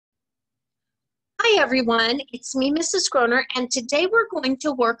Hi everyone, it's me, Mrs. Groner, and today we're going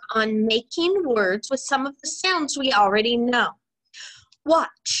to work on making words with some of the sounds we already know.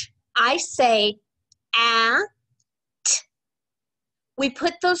 Watch, I say at. We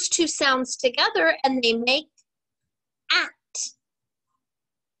put those two sounds together and they make at,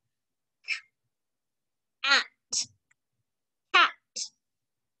 cat, at,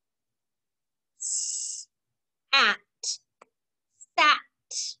 sat, at,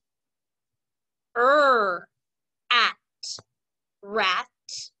 rat,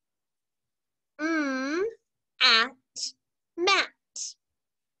 at, mat.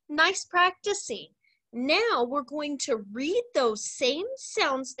 Nice practicing. Now we're going to read those same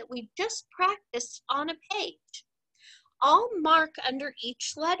sounds that we just practiced on a page. I'll mark under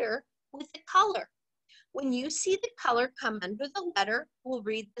each letter with a color. When you see the color come under the letter, we'll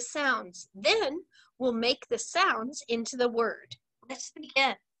read the sounds. Then we'll make the sounds into the word. Let's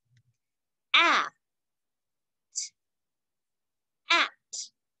begin. At, at,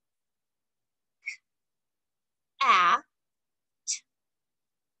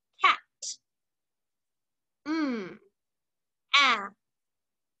 cat, at,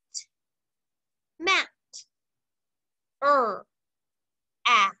 mat,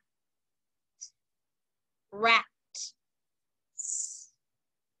 at, rat,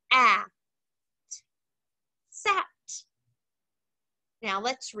 at, sat. Now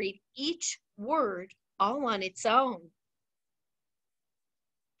let's read each word all on its own.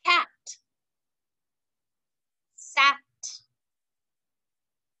 Cat, sat,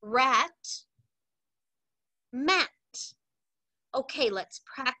 rat, mat. Okay, let's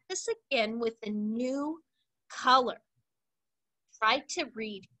practice again with a new color. Try to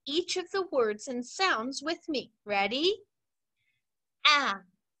read each of the words and sounds with me. Ready? At,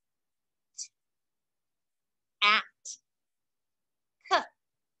 k,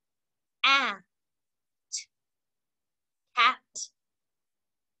 at, cat,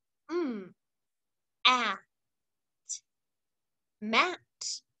 at, mat,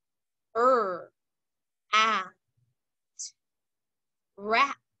 at,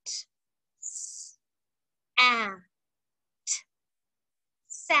 rat, at,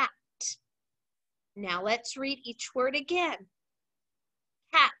 sat. Now let's read each word again.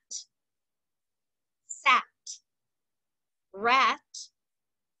 Cat, sat, rat,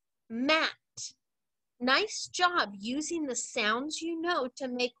 mat. Nice job using the sounds you know to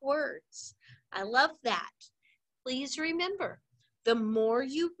make words. I love that. Please remember, the more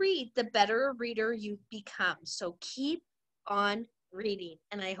you read, the better a reader you become. So keep on reading,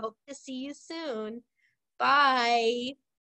 and I hope to see you soon. Bye.